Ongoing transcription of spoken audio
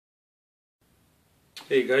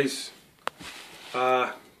Hey guys,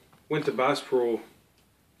 went to Bass Pro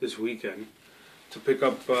this weekend to pick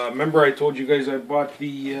up, remember I told you guys I bought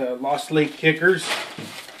the Lost Lake kickers?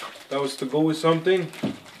 That was to go with something.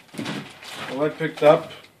 Well, I picked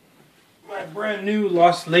up my brand new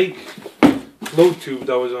Lost Lake float tube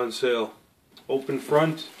that was on sale. Open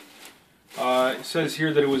front. It says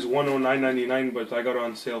here that it was $109.99, but I got it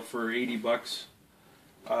on sale for 80 bucks.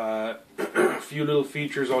 A few little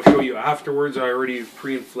features I'll show you afterwards. I already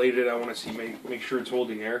pre-inflated. I want to see make sure it's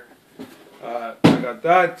holding air. I got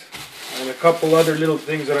that and a couple other little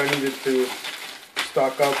things that I needed to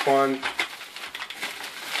stock up on.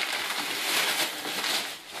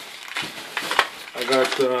 I got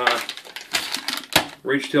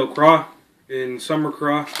Ragetail Craw in Summer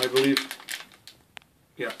Craw, I believe.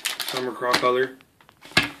 Yeah, Summer Craw color.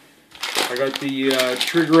 I got the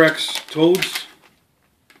Trigger-X Toads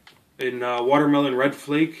in Watermelon Red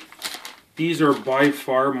Flake. These are by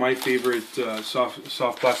far my favorite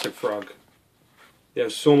soft plastic frog. They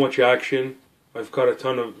have so much action. I've caught a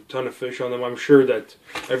ton of fish on them. I'm sure that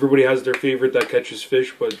everybody has their favorite that catches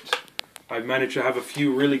fish, but I've managed to have a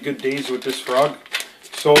few really good days with this frog,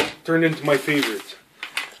 so it turned into my favorite.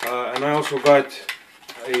 And I also got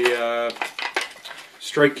a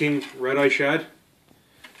Strike King Red Eye Shad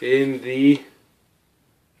in the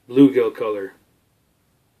bluegill color.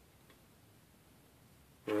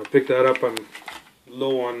 Picked that up. I'm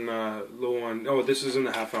low on. Oh, this is in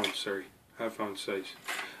the half ounce. Sorry, half ounce size.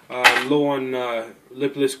 Low on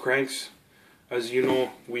lipless cranks. As you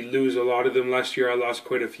know, we lose a lot of them. Last year, I lost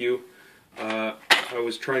quite a few. I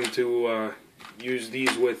was trying to use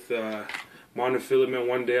these with monofilament.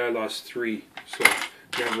 One day, I lost 3. So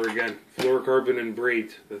never again. Fluorocarbon and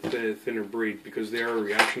braid, the thinner braid, because they are a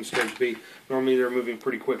reaction strength bait. Normally, they're moving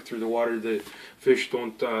pretty quick through the water. The fish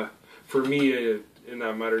don't. For me. In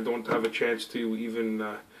that matter, don't have a chance to even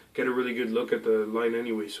get a really good look at the line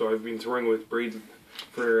anyway. So I've been throwing with braid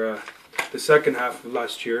for the second half of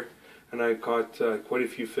last year, and I caught quite a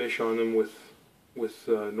few fish on them with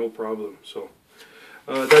no problem. So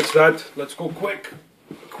that's that. Let's go quick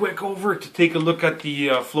over to take a look at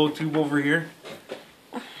the flow tube over here.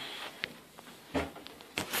 I'm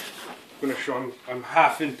gonna show. I'm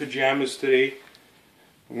half in pajamas today.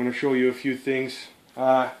 I'm gonna show you a few things.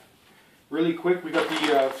 Really quick, we got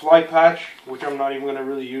the fly patch, which I'm not even going to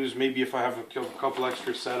really use, maybe if I have a couple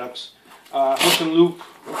extra setups. Hook and loop,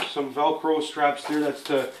 some Velcro straps there, that's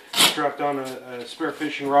to strap down a spare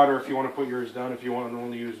fishing rod, or if you want to put yours down if you want to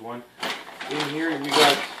only use one. In here we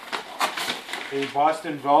got a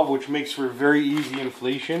Boston valve, which makes for very easy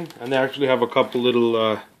inflation, and they actually have a couple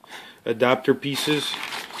little adapter pieces,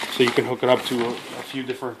 so you can hook it up to a few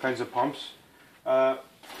different kinds of pumps.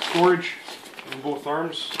 Storage in both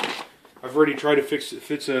arms. I've already tried to fix it.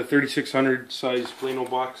 Fits a 3600 size Plano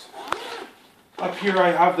box. Up here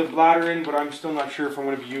I have the bladder in, but I'm still not sure if I'm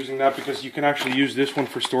going to be using that, because you can actually use this one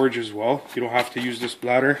for storage as well. You don't have to use this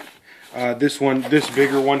bladder. This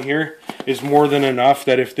bigger one here, is more than enough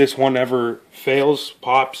that if this one ever fails,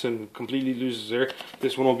 pops, and completely loses air,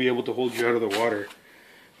 this one will be able to hold you out of the water.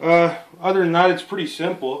 Other than that, it's pretty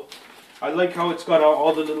simple. I like how it's got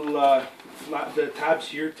all the little the tabs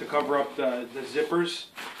here to cover up the zippers.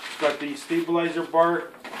 It's got the stabilizer bar,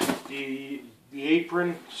 the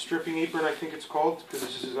apron, stripping apron I think it's called, because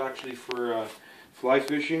this is actually for fly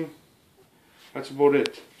fishing. That's about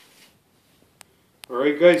it.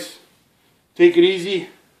 Alright guys, take it easy,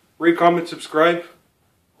 rate, comment, subscribe.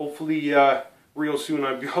 Hopefully real soon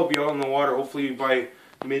I'll be out on the water. Hopefully by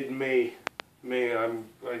mid-May.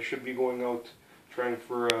 I should be going out trying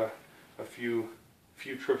for a few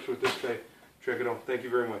trips with this guy. Check it out. Thank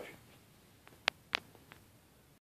you very much.